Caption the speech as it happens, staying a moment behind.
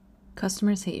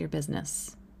Customers hate your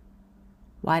business.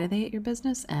 Why do they hate your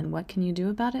business and what can you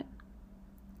do about it?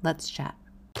 Let's chat.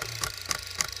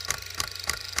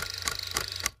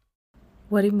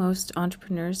 What do most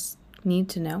entrepreneurs need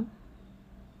to know?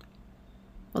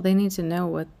 Well, they need to know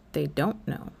what they don't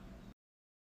know.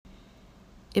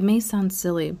 It may sound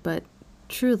silly, but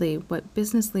truly what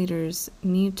business leaders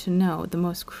need to know, the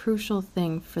most crucial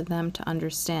thing for them to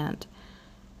understand,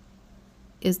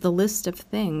 is the list of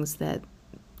things that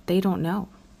they don't know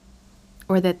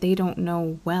or that they don't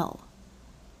know well.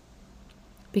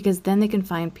 Because then they can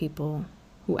find people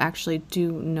who actually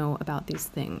do know about these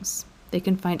things. They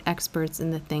can find experts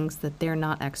in the things that they're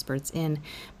not experts in.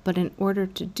 But in order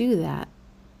to do that,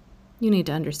 you need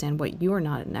to understand what you're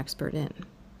not an expert in.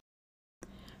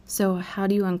 So how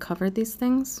do you uncover these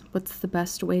things? What's the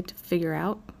best way to figure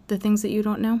out the things that you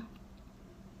don't know?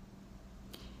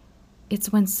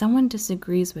 It's when someone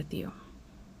disagrees with you.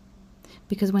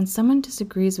 Because when someone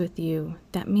disagrees with you,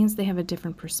 that means they have a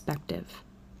different perspective.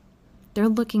 They're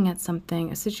looking at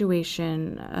something, a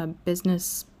situation, a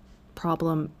business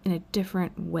problem in a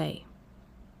different way.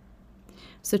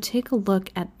 So take a look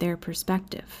at their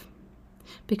perspective,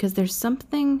 because there's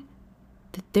something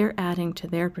that they're adding to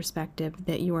their perspective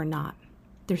that you are not.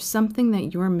 There's something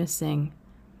that you're missing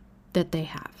that they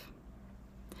have.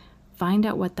 Find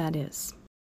out what that is.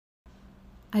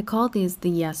 I call these the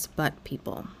yes but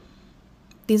people.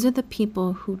 These are the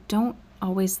people who don't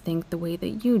always think the way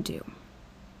that you do.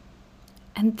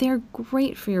 And they're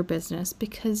great for your business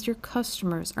because your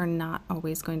customers are not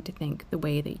always going to think the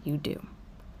way that you do.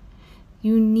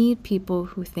 You need people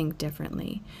who think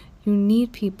differently. You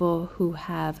need people who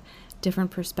have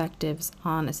different perspectives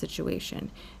on a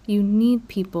situation. You need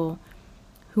people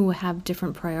who have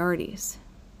different priorities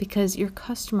because your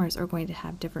customers are going to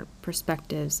have different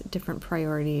perspectives, different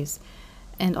priorities,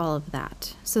 and all of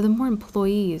that. So the more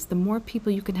employees, the more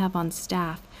people you can have on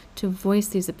staff to voice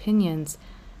these opinions,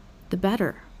 the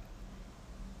better.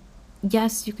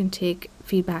 Yes, you can take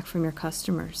feedback from your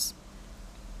customers,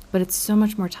 but it's so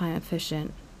much more time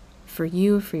efficient for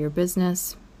you, for your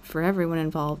business, for everyone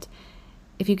involved,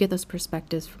 if you get those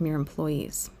perspectives from your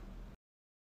employees.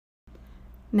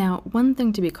 Now, one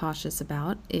thing to be cautious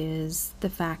about is the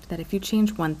fact that if you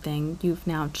change one thing, you've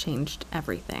now changed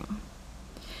everything.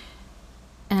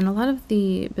 And a lot of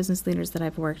the business leaders that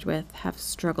I've worked with have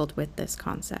struggled with this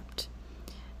concept.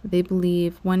 They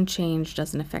believe one change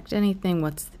doesn't affect anything,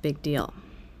 what's the big deal?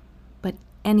 But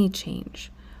any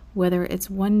change, whether it's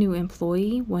one new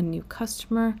employee, one new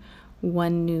customer,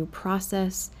 one new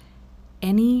process,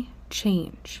 any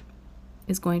change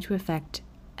is going to affect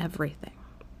everything.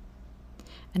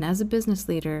 And as a business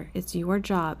leader, it's your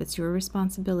job, it's your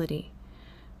responsibility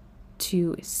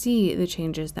to see the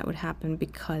changes that would happen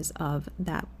because of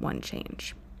that one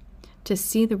change, to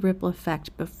see the ripple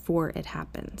effect before it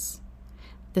happens.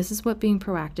 This is what being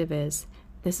proactive is.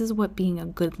 This is what being a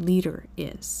good leader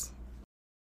is.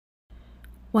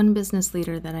 One business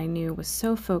leader that I knew was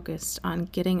so focused on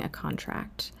getting a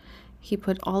contract. He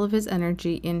put all of his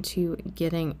energy into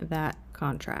getting that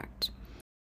contract.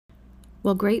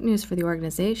 Well, great news for the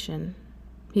organization.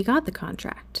 He got the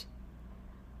contract.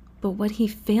 But what he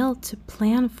failed to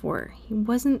plan for, he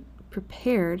wasn't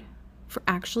prepared for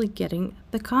actually getting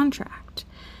the contract.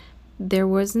 There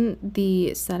wasn't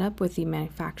the setup with the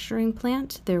manufacturing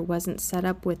plant. There wasn't set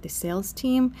up with the sales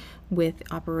team, with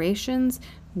operations,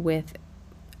 with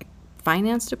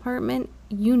finance department,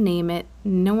 you name it.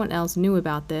 No one else knew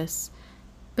about this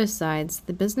besides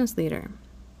the business leader.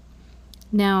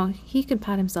 Now, he could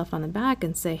pat himself on the back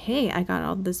and say, hey, I got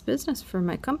all this business for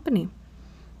my company.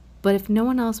 But if no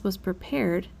one else was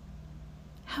prepared,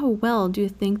 how well do you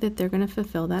think that they're going to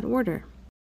fulfill that order?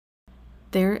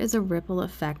 There is a ripple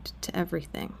effect to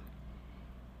everything,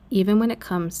 even when it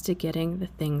comes to getting the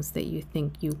things that you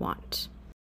think you want.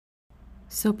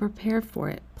 So prepare for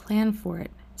it, plan for it,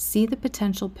 see the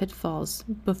potential pitfalls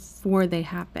before they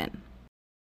happen.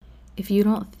 If you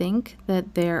don't think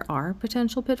that there are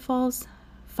potential pitfalls,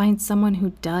 find someone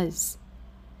who does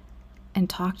and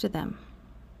talk to them.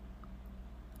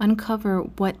 Uncover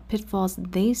what pitfalls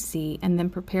they see and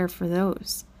then prepare for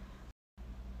those.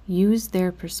 Use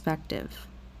their perspective.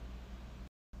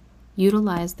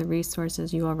 Utilize the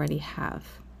resources you already have.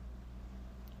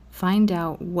 Find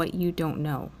out what you don't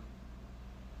know,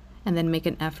 and then make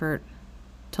an effort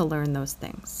to learn those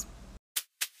things.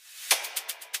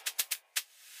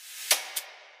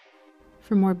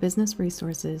 For more business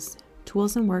resources,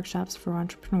 tools and workshops for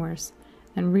entrepreneurs,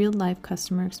 and real-life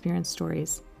customer experience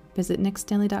stories, visit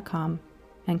nickstanley.com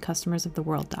and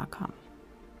customersoftheworld.com.